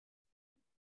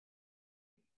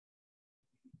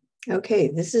Okay,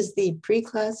 this is the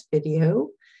pre-class video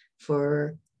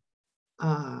for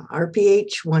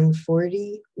RPH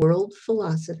 140 World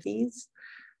Philosophies,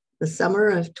 the summer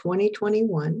of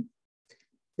 2021,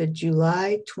 the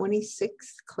July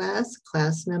 26th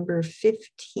class number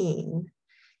 15.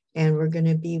 And we're going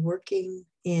to be working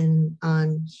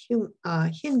on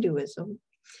Hinduism,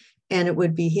 and it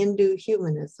would be Hindu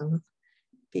humanism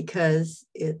because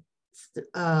it's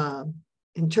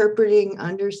interpreting,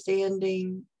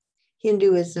 understanding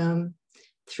Hinduism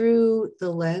through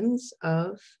the lens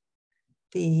of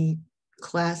the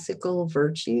classical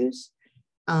virtues.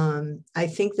 I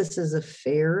think this is a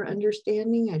fair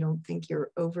understanding. I don't think you're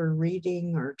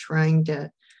overreading or trying to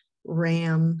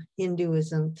ram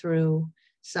Hinduism through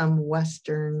some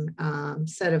Western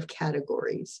set of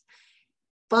categories.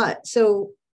 But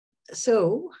the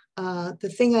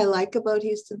thing I like about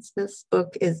Huston Smith's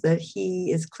book is that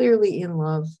he is clearly in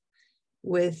love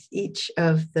with each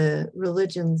of the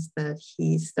religions that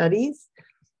he studies.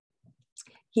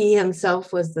 He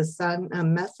himself was the son, a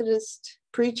Methodist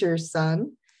preacher's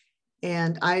son,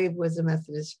 and I was a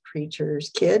Methodist preacher's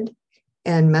kid.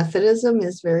 And Methodism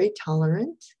is very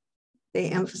tolerant. They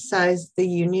emphasize the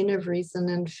union of reason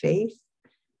and faith.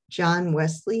 John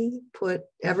Wesley put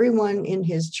everyone in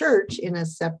his church in a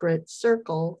separate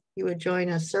circle. You would join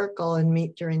a circle and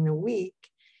meet during the week.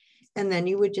 And then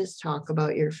you would just talk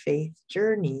about your faith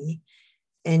journey.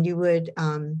 And you would,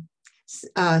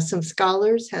 some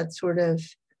scholars had sort of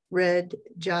read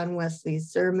John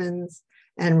Wesley's sermons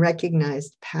and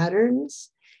recognized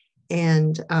patterns.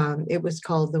 And it was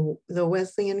called the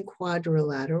Wesleyan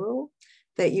Quadrilateral,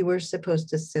 that you were supposed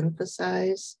to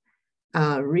synthesize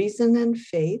reason and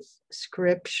faith,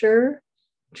 scripture,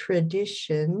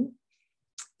 tradition,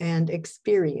 and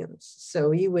experience.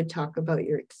 So you would talk about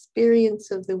your experience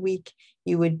of the week.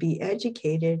 You would be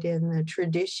educated in the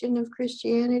tradition of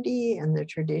Christianity and the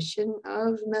tradition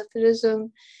of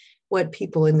Methodism, what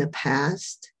people in the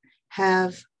past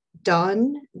have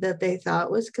done that they thought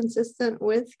was consistent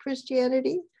with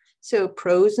Christianity. So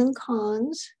pros and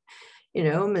cons,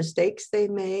 mistakes they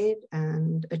made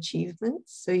and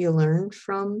achievements. So you learn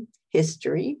from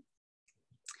history,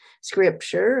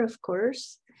 scripture, of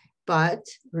course, but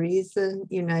reason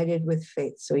united with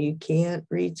faith. So you can't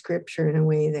read scripture in a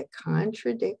way that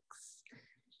contradicts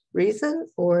reason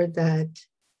or that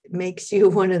makes you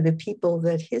one of the people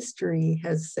that history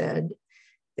has said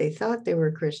they thought they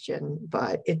were Christian,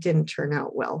 but it didn't turn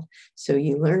out well. So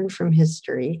you learn from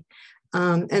history,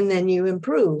 and then you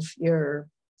improve your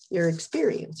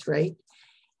experience, right?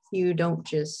 You don't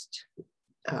just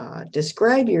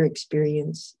describe your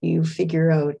experience. You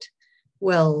figure out,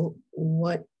 well,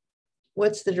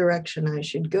 what's the direction I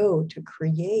should go to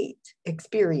create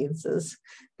experiences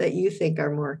that you think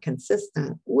are more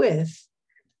consistent with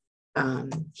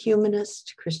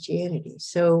humanist Christianity.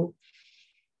 So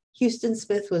Huston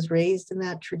Smith was raised in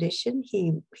that tradition.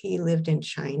 He lived in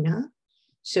China,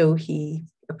 so he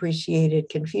appreciated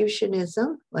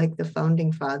Confucianism like the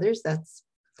founding fathers.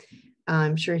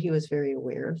 I'm sure he was very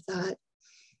aware of that.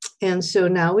 And so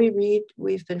now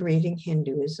we've been reading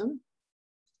Hinduism,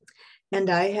 and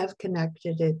I have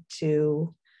connected it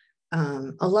to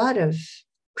a lot of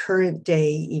current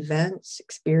day events,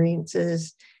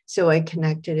 experiences. So I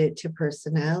connected it to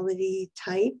personality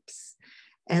types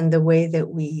and the way that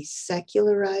we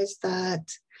secularize that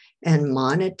and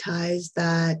monetize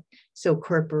that. So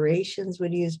corporations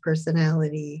would use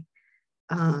personality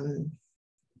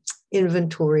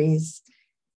inventories.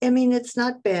 I mean, it's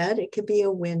not bad. It could be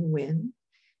a win-win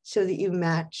so that you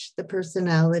match the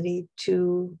personality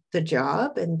to the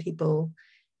job and people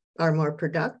are more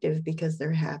productive because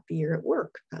they're happier at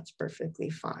work. That's perfectly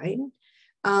fine.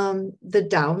 The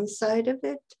downside of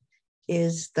it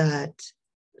is that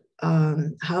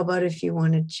how about if you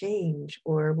want to change?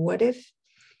 Or what if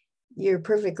you're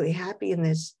perfectly happy in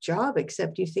this job,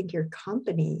 except you think your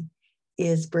company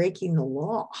is breaking the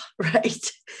law,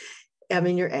 right? I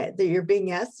mean, you're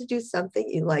being asked to do something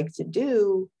you like to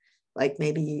do, like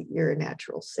maybe you're a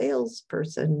natural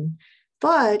salesperson,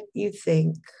 but you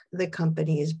think the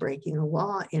company is breaking the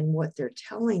law in what they're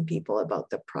telling people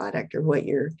about the product or what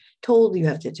you're told you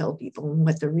have to tell people and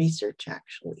what the research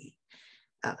actually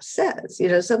says,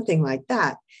 something like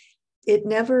that.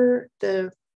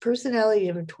 The personality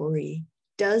inventory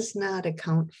does not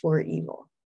account for evil.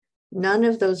 None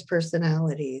of those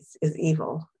personalities is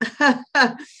evil.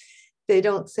 They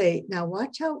don't say, now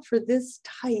watch out for this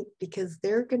type because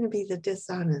they're going to be the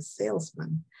dishonest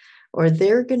salesman, or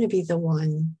they're going to be the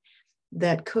one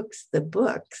that cooks the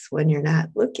books when you're not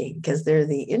looking, because they're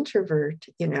the introvert,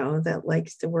 that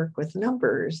likes to work with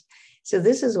numbers. So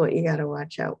this is what you got to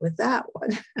watch out with that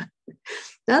one.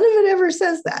 None of it ever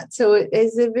says that. So it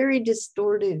is a very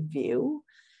distorted view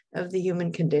of the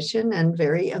human condition, and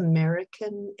very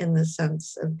American in the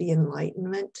sense of the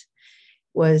Enlightenment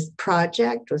was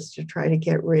to try to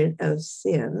get rid of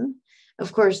sin.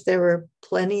 Of course, there were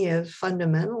plenty of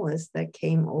fundamentalists that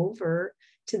came over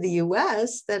to the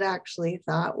US that actually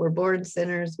thought we're born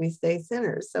sinners, we stay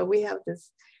sinners. So we have this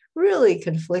really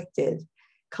conflicted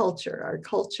culture. Our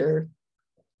culture,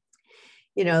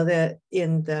 that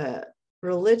in the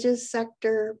religious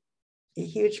sector, a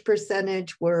huge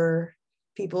percentage were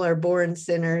people are born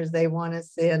sinners, they want to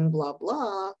sin, blah,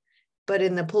 blah. But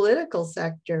in the political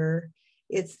sector,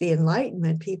 it's the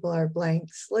Enlightenment. People are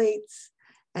blank slates,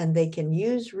 and they can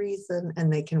use reason,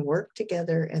 and they can work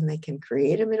together, and they can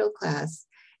create a middle class,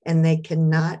 and they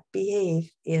cannot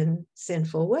behave in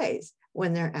sinful ways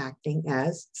when they're acting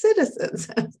as citizens.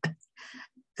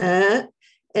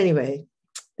 Anyway,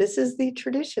 this is the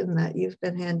tradition that you've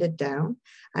been handed down.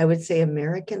 I would say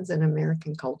Americans and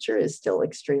American culture is still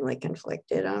extremely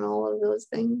conflicted on all of those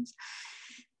things.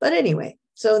 But anyway,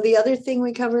 so the other thing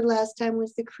we covered last time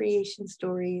was the creation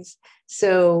stories.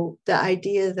 So the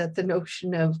idea that the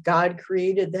notion of God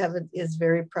created heaven is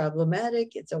very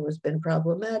problematic. It's always been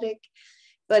problematic.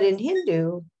 But in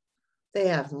Hindu, they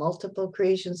have multiple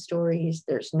creation stories.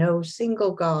 There's no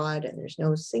single God, and there's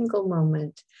no single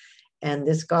moment. And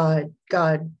this God,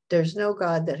 there's no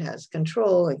God that has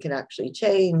control and can actually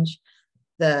change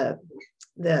the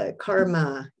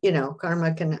karma.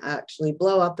 Karma can actually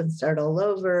blow up and start all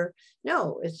over.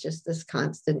 No, it's just this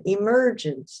constant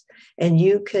emergence. And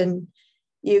you can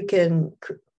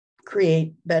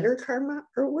create better karma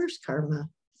or worse karma,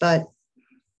 but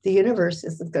the universe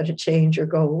isn't going to change or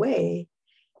go away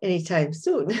anytime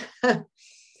soon.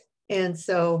 And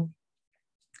so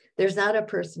there's not a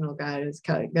personal God who's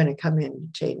going to come in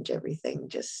and change everything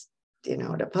just,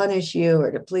 to punish you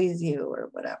or to please you or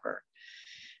whatever.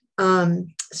 But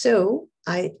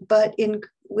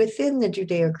within the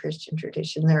Judeo-Christian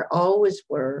tradition, there always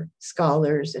were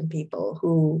scholars and people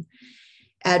who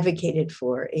advocated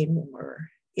for a more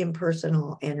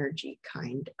impersonal energy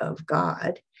kind of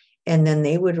God. And then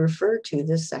they would refer to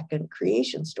the second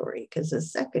creation story, because the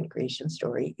second creation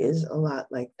story is a lot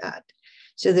like that.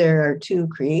 So there are two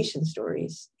creation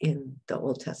stories in the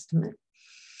Old Testament.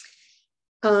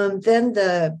 Then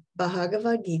the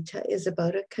Bhagavad Gita is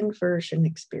about a conversion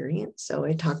experience. So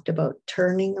I talked about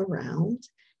turning around,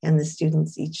 and the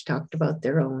students each talked about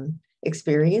their own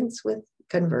experience with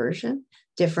conversion,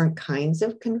 different kinds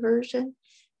of conversion.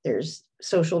 There's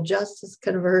social justice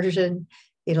conversion,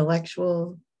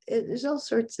 intellectual, there's all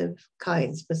sorts of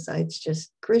kinds besides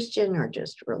just Christian or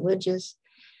just religious.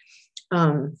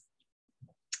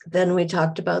 Then we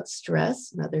talked about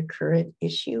stress, another current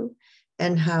issue,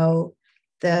 and how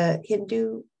the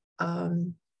Hindu, all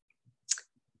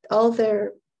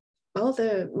the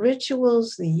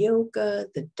rituals, the yoga,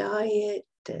 the diet,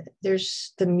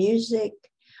 there's the music,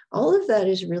 all of that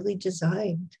is really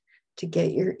designed to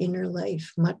get your inner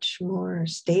life much more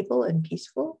stable and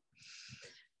peaceful.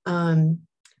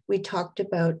 We talked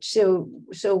about, so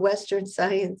Western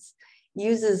science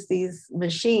uses these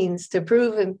machines to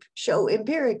prove and show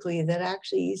empirically that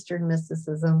actually Eastern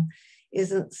mysticism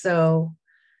isn't so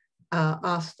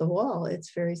off the wall.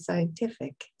 It's very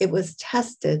scientific. It was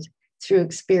tested through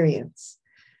experience.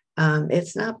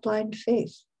 It's not blind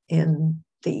faith in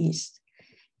the East,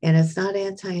 and it's not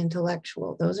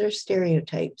anti-intellectual. Those are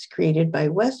stereotypes created by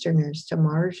Westerners to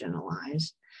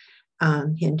marginalize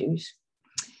Hindus.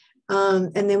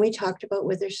 And then we talked about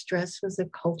whether stress was a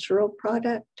cultural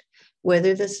product,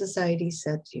 whether the society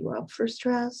sets you up for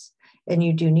stress, and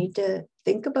you do need to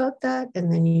think about that,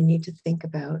 and then you need to think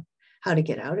about how to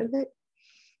get out of it.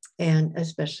 And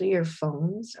especially your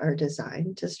phones are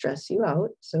designed to stress you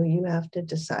out, so you have to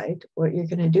decide what you're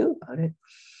going to do about it.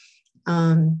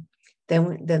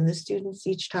 Then the students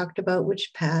each talked about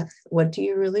which path, what do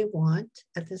you really want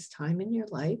at this time in your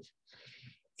life?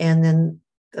 And then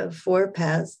the 4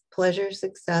 paths: pleasure,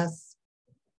 success,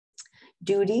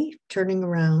 duty, turning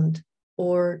around,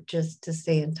 or just to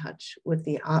stay in touch with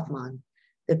the Atman,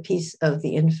 the piece of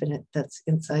the infinite that's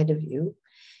inside of you.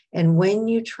 And when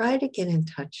you try to get in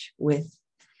touch with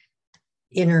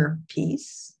inner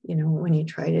peace, when you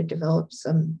try to develop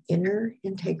some inner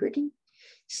integrity,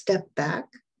 step back.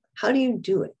 How do you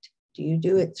do it? Do you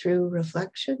do it through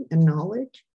reflection and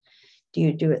knowledge? Do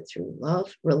you do it through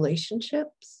love,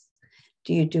 relationships?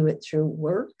 Do you do it through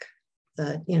work?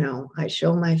 That, I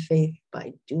show my faith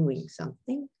by doing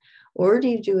something? Or do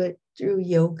you do it through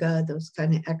yoga, those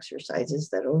kind of exercises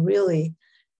that'll really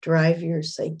drive your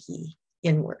psyche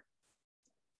inward.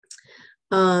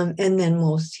 And then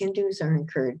most Hindus are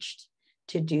encouraged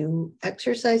to do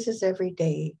exercises every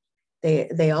day.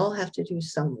 They all have to do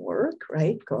some work,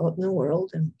 right? Go out in the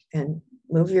world and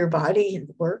move your body and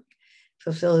work,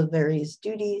 fulfill the various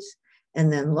duties,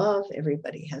 and then love.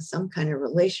 Everybody has some kind of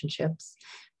relationships.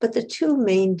 But the two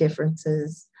main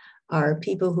differences are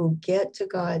people who get to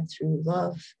God through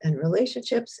love and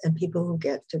relationships, and people who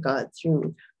get to God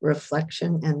through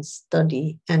reflection and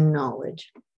study and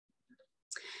knowledge.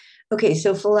 Okay,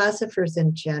 so philosophers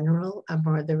in general are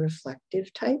more the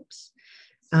reflective types.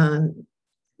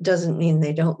 Doesn't mean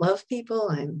they don't love people.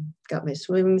 I've got my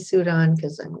swimming suit on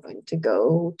because I'm going to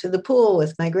go to the pool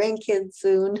with my grandkids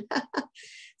soon.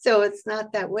 So it's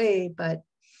not that way, but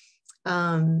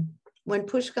when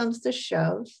push comes to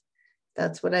shove,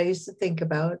 that's what I used to think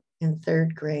about in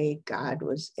third grade. God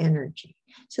was energy.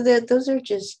 So that those are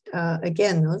just,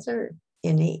 again, those are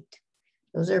innate.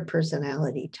 Those are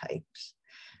personality types.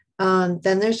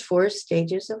 Then there's 4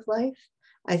 stages of life.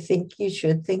 I think you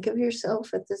should think of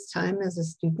yourself at this time as a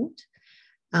student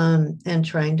and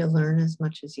trying to learn as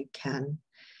much as you can.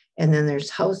 And then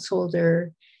there's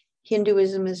householder.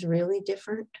 Hinduism is really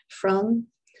different from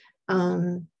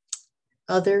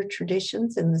other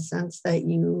traditions in the sense that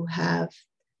you have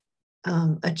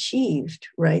achieved,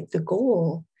 right, the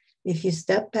goal. If you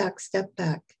step back,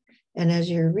 and as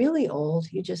you're really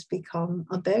old, you just become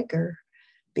a beggar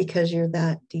because you're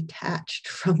that detached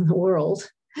from the world.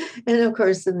 And of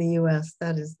course, in the US,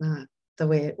 that is not the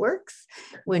way it works.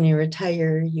 When you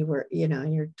retire,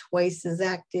 you're twice as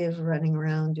active, running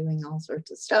around, doing all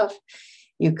sorts of stuff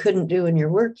you couldn't do when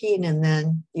you're working. And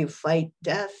then you fight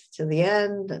death to the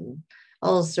end and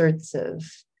all sorts of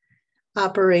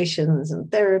operations and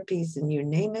therapies and you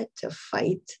name it to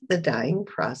fight the dying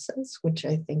process, which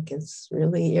I think is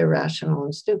really irrational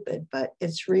and stupid, but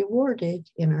it's rewarded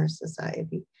in our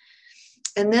society.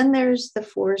 And then there's the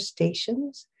 4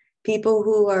 stations, people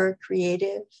who are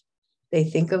creative. They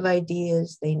think of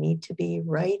ideas. They need to be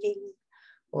writing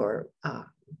or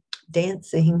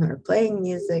dancing or playing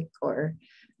music or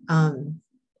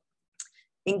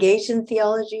engaged in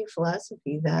theology,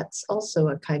 philosophy. That's also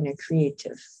a kind of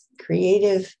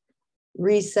creative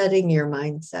resetting your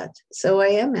mindset. So I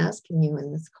am asking you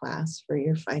in this class for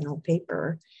your final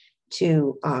paper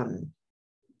to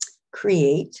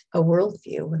create a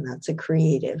worldview, and that's a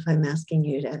creative. I'm asking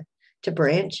you to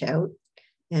branch out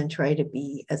and try to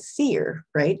be a seer,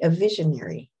 right? A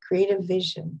visionary, create a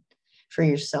vision for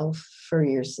yourself, for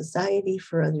your society,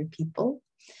 for other people.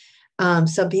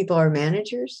 Some people are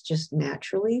managers just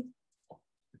naturally.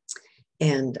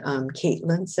 And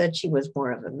Caitlin said she was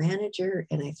more of a manager.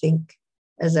 And I think,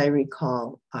 as I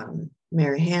recall,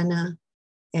 Mary Hannah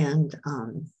and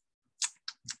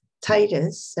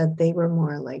Titus said they were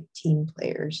more like team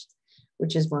players,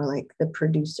 which is more like the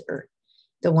producer,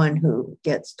 the one who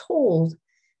gets told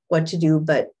what to do,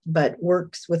 but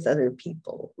works with other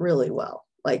people really well.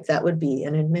 Like that would be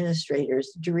an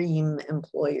administrator's dream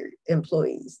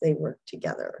employees. They work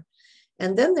together.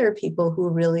 And then there are people who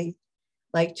really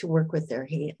like to work with their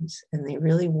hands and they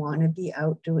really want to be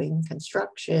out doing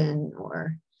construction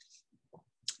or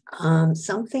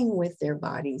something with their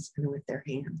bodies and with their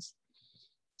hands.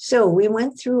 So we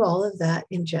went through all of that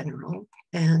in general.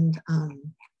 And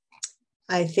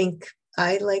I think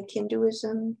I like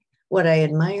Hinduism. What I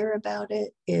admire about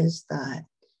it is that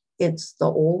it's the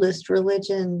oldest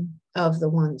religion of the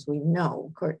ones we know.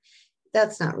 Of course,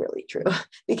 that's not really true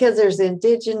because there's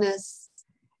indigenous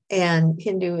and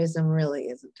Hinduism really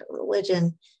isn't a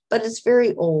religion, but it's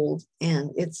very old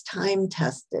and it's time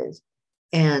tested.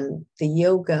 And the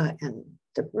yoga and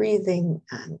the breathing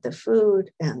and the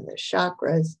food and the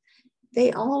chakras,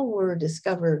 they all were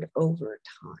discovered over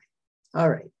time. All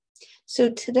right. So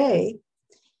today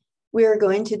we are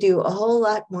going to do a whole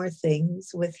lot more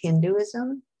things with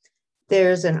Hinduism.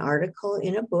 There's an article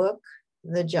in a book,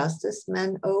 The Justice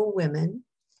Men Owe Women.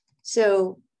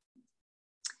 So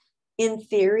in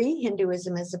theory,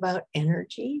 Hinduism is about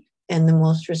energy, and the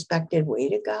most respected way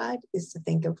to God is to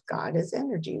think of God as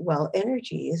energy. Well,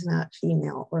 energy is not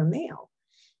female or male.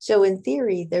 So in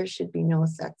theory, there should be no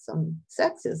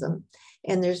sexism,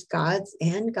 and there's gods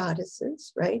and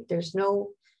goddesses, right?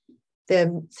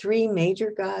 The 3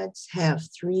 major gods have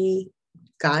 3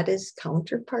 goddess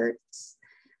counterparts.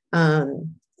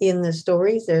 In the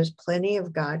stories, there's plenty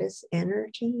of goddess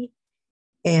energy,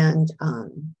 and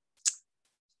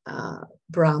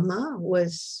Brahma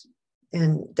was,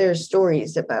 and there's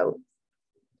stories about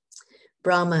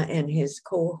Brahma and his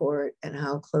cohort and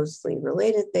how closely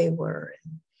related they were.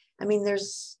 I mean,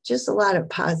 there's just a lot of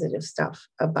positive stuff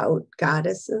about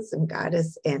goddesses and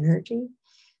goddess energy,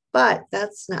 but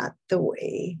that's not the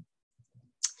way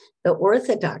the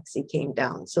orthodoxy came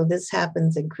down. So this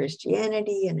happens in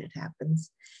Christianity and it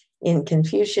happens in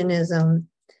Confucianism.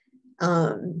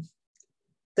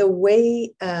 The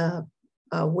way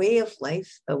a way of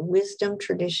life, a wisdom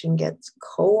tradition gets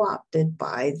co-opted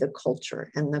by the culture,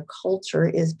 and the culture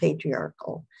is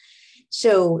patriarchal.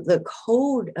 So the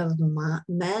code of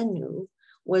Manu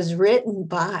was written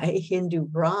by Hindu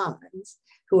Brahmins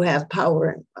who have power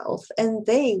and wealth, and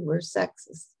they were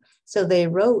sexist. So they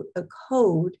wrote a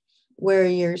code where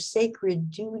your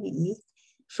sacred duty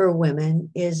for women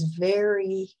is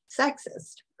very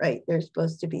sexist, right? They're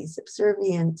supposed to be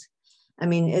subservient. I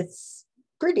mean, it's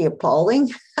pretty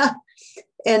appalling.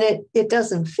 And it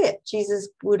doesn't fit. Jesus,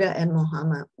 Buddha, and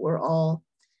Muhammad were all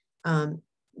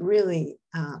really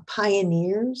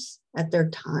pioneers at their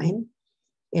time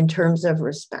in terms of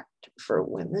respect for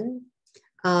women.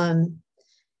 And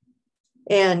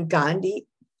Gandhi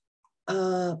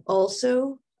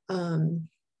also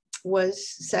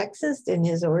was sexist in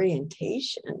his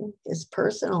orientation.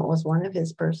 Was one of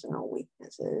his personal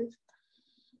weaknesses.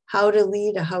 How to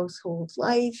lead a household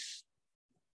life.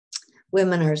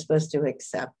 Women are supposed to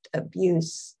accept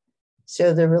abuse.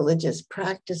 So the religious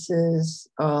practices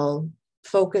all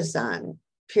focus on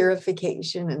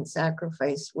purification and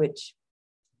sacrifice, which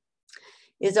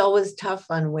is always tough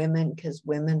on women because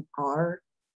women are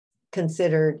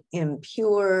considered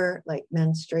impure, like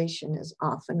menstruation is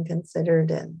often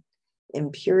considered an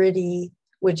impurity,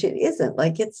 which it isn't.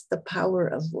 Like, it's the power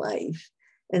of life.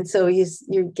 And so you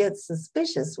get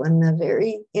suspicious when the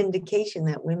very indication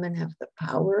that women have the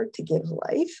power to give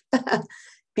life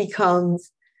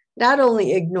becomes not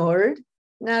only ignored,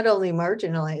 not only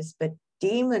marginalized, but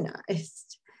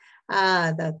demonized.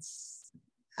 I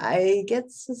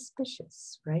get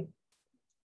suspicious, right?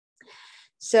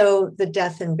 So the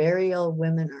death and burial,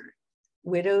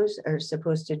 widows are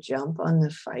supposed to jump on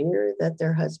the fire that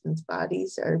their husbands'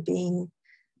 bodies are being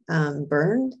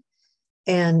burned.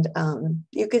 And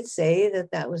you could say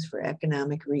that was for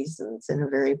economic reasons. In a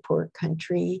very poor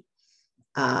country,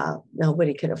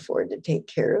 nobody could afford to take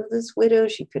care of this widow.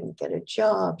 She couldn't get a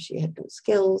job. She had no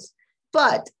skills.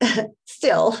 But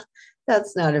still,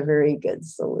 that's not a very good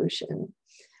solution.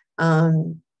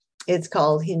 It's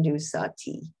called Hindu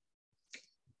sati.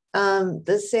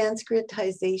 The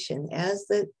Sanskritization, as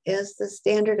the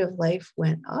standard of life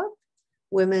went up,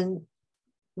 women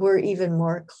were even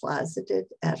more closeted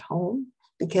at home,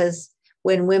 because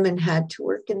when women had to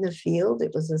work in the field,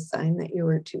 it was a sign that you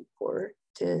were too poor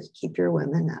to keep your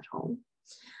women at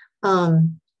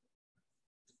home.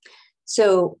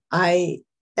 So I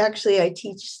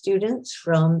teach students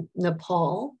from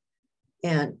Nepal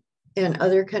and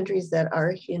other countries that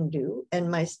are Hindu,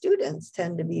 and my students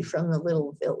tend to be from the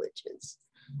little villages,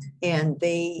 and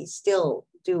they still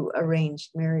do arranged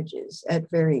marriages at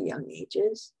very young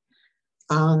ages.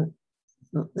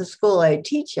 The school I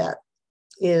teach at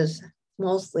is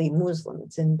mostly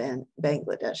Muslims in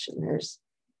Bangladesh, and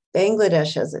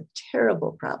Bangladesh has a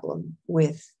terrible problem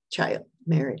with child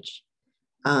marriage.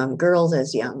 Girls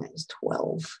as young as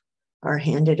 12 are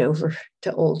handed over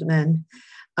to old men.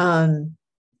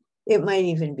 It might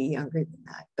even be younger than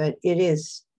that, but it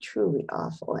is truly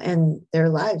awful, and their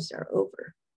lives are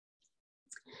over.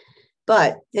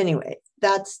 But anyway,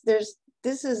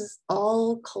 this is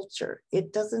all culture.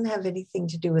 It doesn't have anything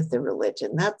to do with the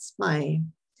religion. That's my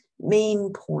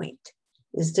main point,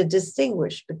 is to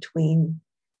distinguish between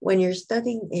when you're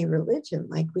studying a religion,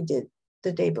 like we did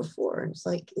the day before. It's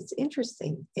like, it's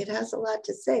interesting. It has a lot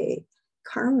to say.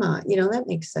 Karma, that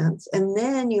makes sense. And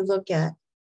then you look at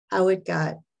how it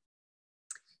got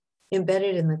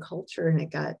embedded in the culture and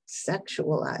it got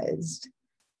sexualized.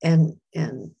 And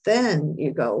then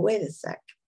you go, wait a sec,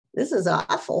 this is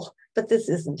awful, but this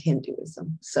isn't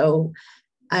Hinduism. So,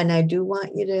 and I do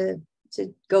want you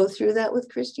to go through that with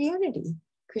Christianity.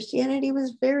 Christianity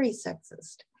was very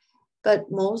sexist, but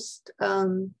most,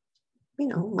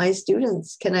 my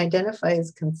students can identify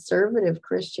as conservative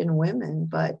Christian women,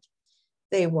 but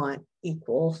they want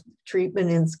equal treatment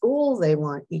in school. They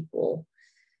want equal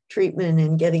treatment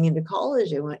in getting into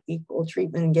college. They want equal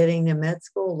treatment in getting to med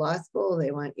school, law school.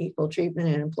 They want equal treatment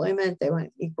in employment. They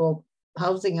want equal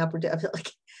housing opportunity.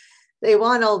 Like, they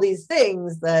want all these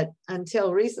things that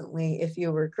until recently, if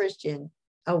you were Christian,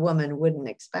 a woman wouldn't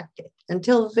expect it.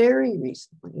 Until very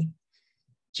recently.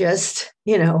 Just,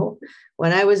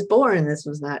 when I was born, this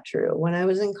was not true. When I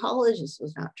was in college, this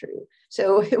was not true.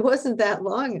 So it wasn't that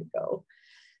long ago.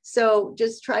 So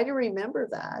just try to remember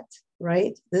that,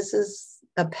 right? This is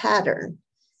a pattern.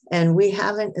 And we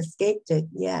haven't escaped it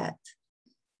yet.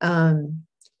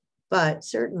 But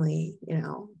certainly,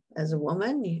 as a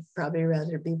woman, you'd probably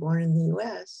rather be born in the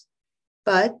US.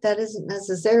 But that isn't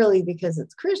necessarily because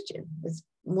it's Christian. It's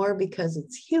more because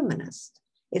it's humanist.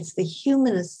 It's the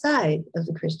humanist side of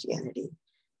the Christianity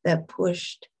that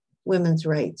pushed women's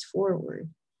rights forward.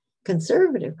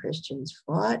 Conservative Christians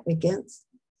fought against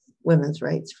women's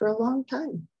rights for a long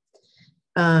time.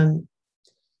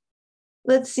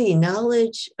 Let's see,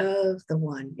 knowledge of the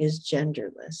one is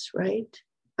genderless, right?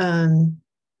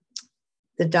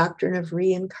 The doctrine of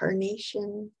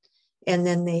reincarnation, and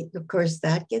then of course,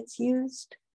 that gets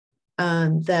used,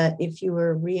 that if you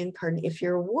were reincarnated, if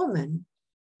you're a woman,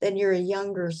 then you're a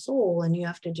younger soul and you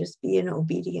have to just be an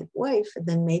obedient wife, and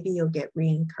then maybe you'll get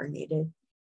reincarnated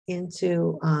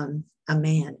into a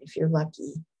man if you're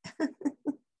lucky.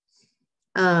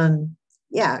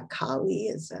 Yeah, Kali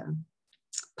is a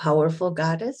powerful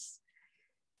goddess.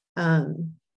 The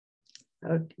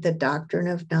doctrine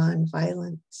of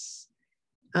nonviolence.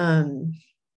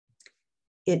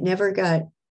 It never got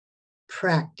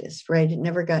practiced, right? It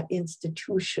never got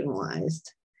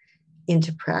institutionalized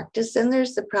into practice. And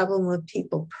there's the problem with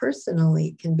people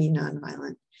personally can be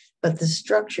nonviolent, but the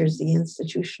structures, the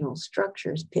institutional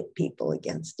structures, pit people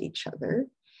against each other.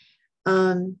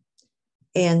 And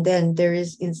then there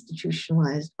is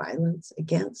institutionalized violence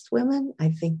against women. I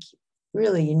think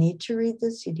really you need to read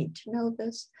this. You need to know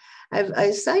this.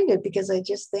 I signed it because I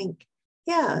just think,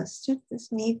 yeah,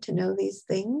 students need to know these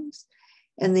things,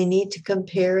 and they need to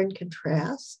compare and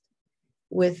contrast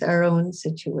with our own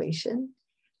situation.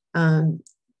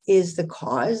 Is the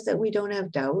cause that we don't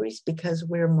have dowries because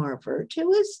we're more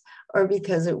virtuous, or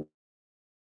because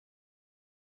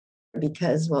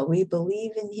well, we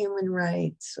believe in human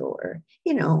rights, or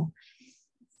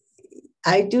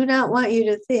I do not want you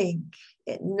to think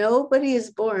nobody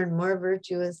is born more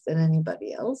virtuous than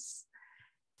anybody else,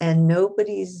 and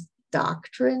nobody's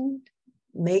doctrine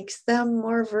makes them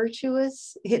more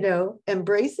virtuous.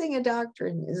 Embracing a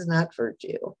doctrine is not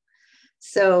virtue.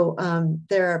 So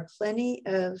there are plenty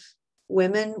of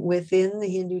women within the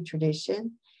Hindu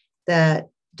tradition that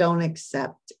don't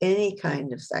accept any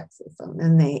kind of sexism,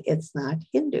 and it's not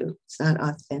Hindu. It's not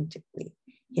authentically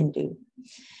Hindu.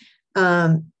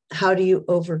 How do you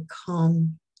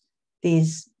overcome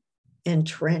these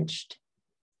entrenched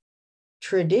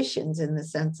traditions in the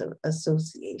sense of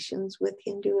associations with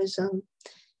Hinduism?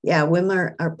 Yeah,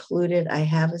 women are polluted. I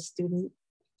have a student,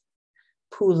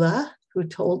 Pula, who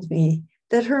told me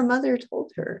that her mother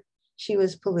told her she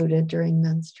was polluted during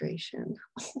menstruation.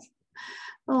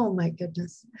 Oh my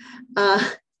goodness.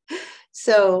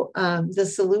 So the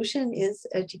solution is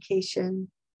education.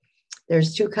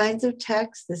 There's two kinds of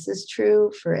texts. This is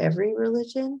true for every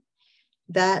religion.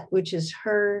 That which is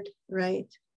heard, right?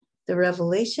 The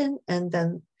revelation, and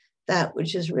then that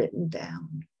which is written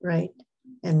down, right?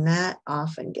 And that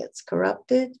often gets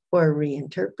corrupted or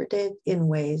reinterpreted in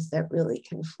ways that really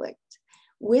conflict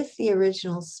with the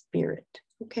original spirit,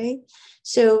 okay?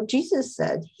 So Jesus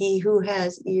said, he who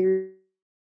has ears,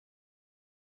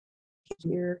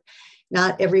 hear.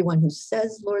 Not everyone who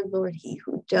says, Lord, Lord, he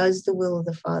who does the will of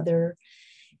the Father.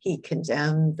 He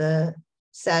condemned the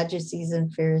Sadducees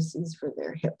and Pharisees for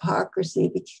their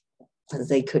hypocrisy because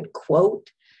they could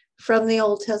quote from the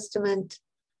Old Testament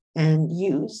and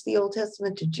use the Old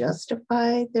Testament to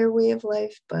justify their way of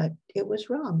life, but it was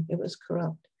wrong. It was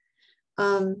corrupt.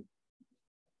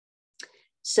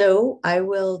 So I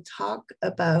will talk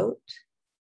about,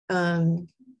 I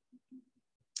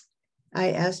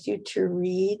asked you to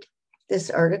read this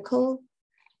article,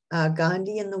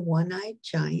 Gandhi and the One-Eyed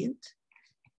Giant.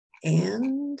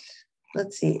 And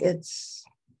let's see, it's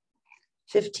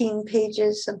 15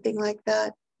 pages, something like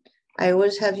that. I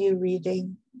always have you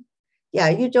reading. Yeah,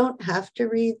 you don't have to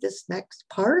read this next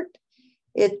part.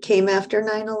 It came after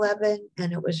 9/11,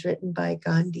 and it was written by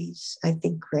Gandhi's, I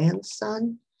think,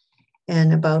 grandson,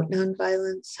 and about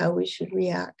nonviolence, how we should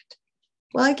react.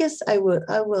 Well, I guess I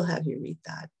will have you read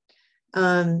that.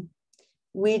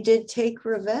 We did take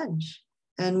revenge,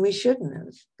 and we shouldn't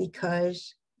have,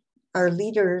 because our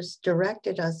leaders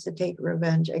directed us to take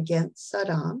revenge against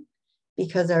Saddam,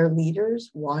 because our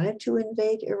leaders wanted to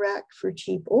invade Iraq for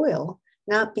cheap oil,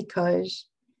 not because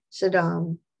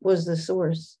Saddam was the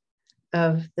source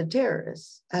of the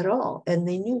terrorists at all. And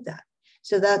they knew that.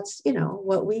 So that's,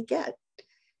 what we get.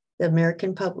 The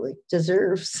American public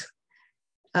deserves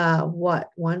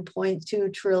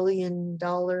 $1.2 trillion,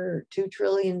 $2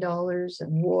 trillion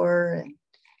in war, and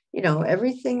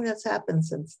everything that's happened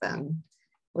since then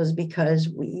was because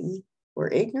we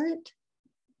were ignorant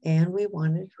and we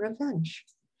wanted revenge.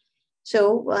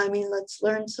 So, I mean, let's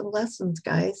learn some lessons,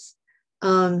 guys.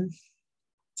 All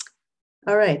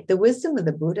right, the wisdom of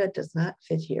the Buddha does not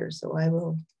fit here, so I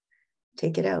will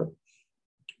take it out.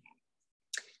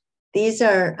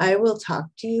 I will talk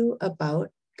to you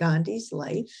about Gandhi's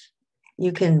life.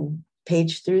 You can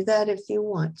page through that if you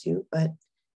want to, but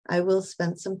I will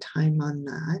spend some time on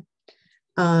that.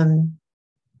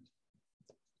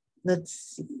 Let's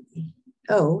see.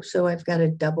 Oh, so I've got a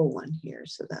double one here.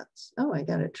 So that's, oh, I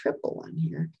got a triple one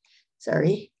here.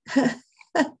 Sorry.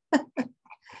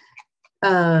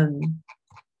 Oh,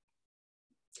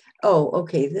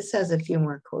 okay. This has a few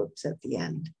more quotes at the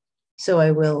end. So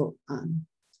I will,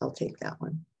 I'll take that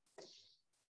one.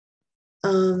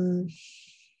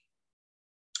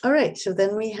 All right. So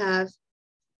then we have,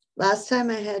 last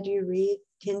time I had you read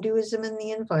Hinduism and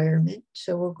the Environment.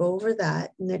 So we'll go over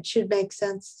that. And it should make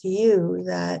sense to you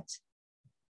that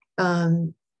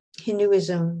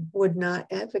Hinduism would not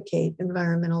advocate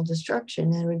environmental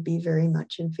destruction and would be very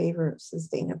much in favor of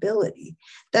sustainability.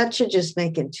 That should just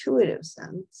make intuitive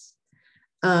sense.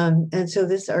 And so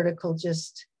this article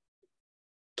just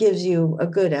gives you a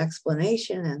good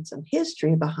explanation and some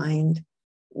history behind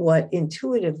what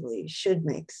intuitively should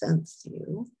make sense to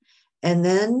you. And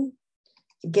then,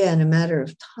 again, a matter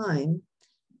of time,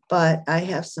 but I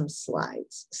have some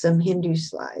slides, some Hindu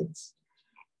slides.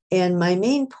 And my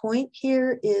main point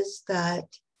here is that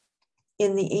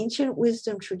in the ancient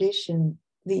wisdom tradition,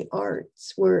 the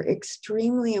arts were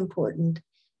extremely important.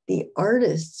 The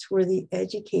artists were the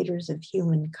educators of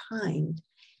humankind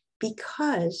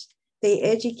because they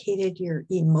educated your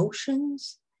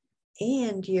emotions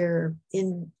and your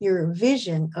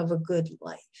vision of a good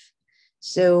life.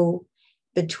 So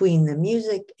between the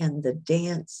music and the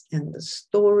dance and the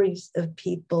stories of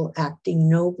people acting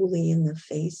nobly in the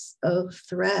face of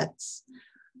threats,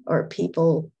 or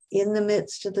people in the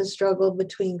midst of the struggle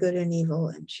between good and evil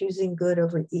and choosing good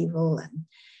over evil. And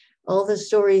all the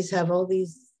stories have all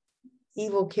these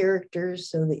evil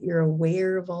characters so that you're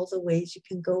aware of all the ways you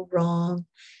can go wrong.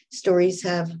 Stories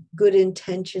have good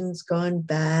intentions gone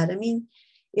bad. I mean,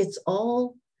 it's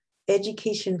all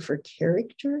education for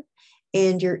character,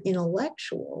 and your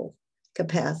intellectual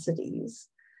capacities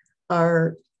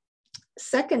are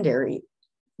secondary,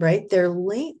 right? They're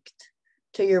linked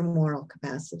to your moral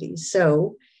capacities.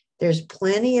 So there's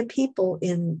plenty of people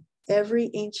in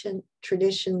every ancient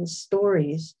tradition's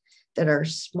stories that are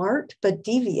smart but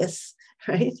devious,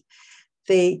 right?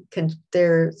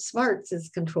 Their smarts is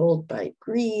controlled by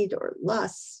greed or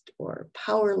lust or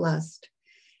power lust.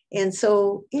 And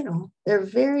so, they're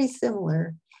very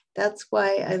similar. That's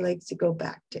why I like to go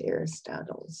back to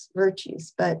Aristotle's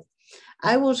virtues. But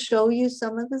I will show you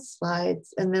some of the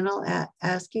slides, and then I'll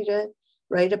ask you to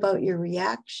write about your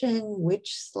reaction,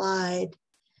 which slide.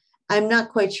 I'm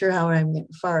not quite sure how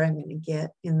far I'm going to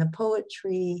get in the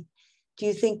poetry. Do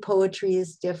you think poetry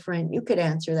is different? You could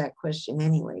answer that question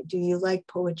anyway. Do you like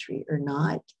poetry or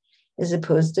not, as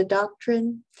opposed to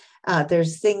doctrine?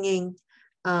 There's singing.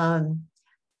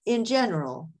 In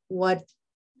general, what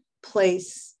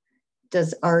place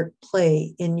does art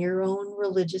play in your own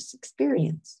religious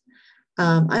experience?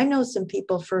 I know some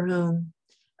people for whom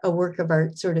a work of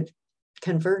art sort of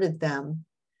converted them.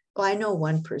 Well, I know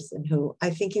one person who, I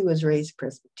think he was raised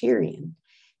Presbyterian,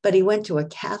 but he went to a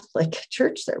Catholic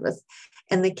church service,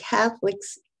 and the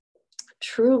Catholics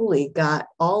truly got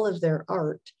all of their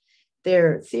art,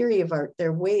 their theory of art,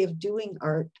 their way of doing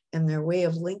art, and their way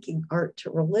of linking art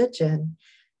to religion.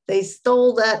 They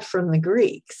stole that from the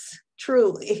Greeks,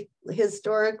 truly,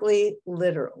 historically,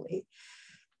 literally.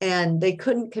 And they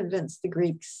couldn't convince the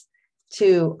Greeks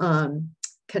to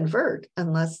convert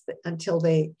until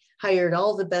they hired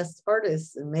all the best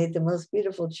artists and made the most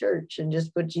beautiful church and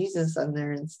just put Jesus on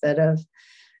there instead of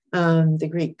the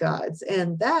Greek gods.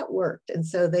 And that worked. And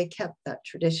so they kept that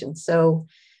tradition. So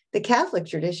the Catholic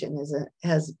tradition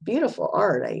has beautiful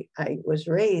art. I was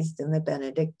raised in the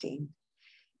Benedictine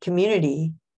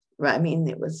community. I mean,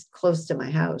 it was close to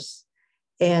my house.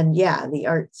 And yeah, the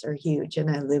arts are huge. And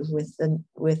I live with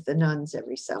the nuns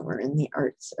every summer, and the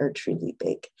arts are truly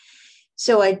big.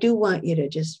 So I do want you to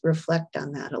just reflect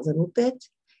on that a little bit.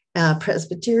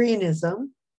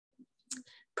 Presbyterianism,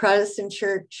 Protestant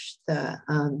church,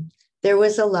 there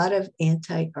was a lot of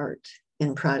anti-art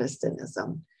in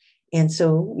Protestantism. And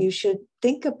so you should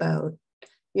think about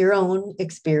your own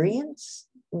experience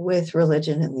with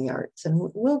religion and the arts, and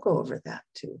we'll go over that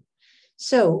too.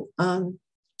 So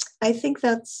I think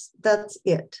that's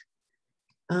it.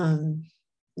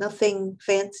 Nothing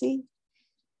fancy.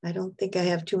 I don't think I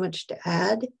have too much to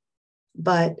add,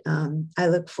 but I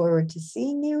look forward to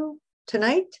seeing you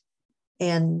tonight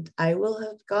And I will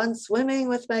have gone swimming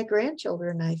with my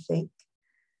grandchildren, I think.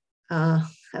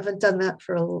 Haven't done that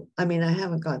I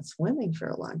haven't gone swimming for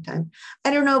a long time.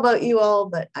 I don't know about you all,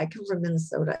 but I come from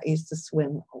Minnesota. I used to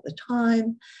swim all the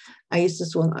time. I used to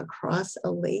swim across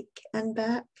a lake and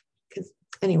back.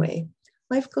 Anyway,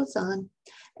 life goes on,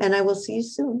 and I will see you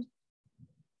soon.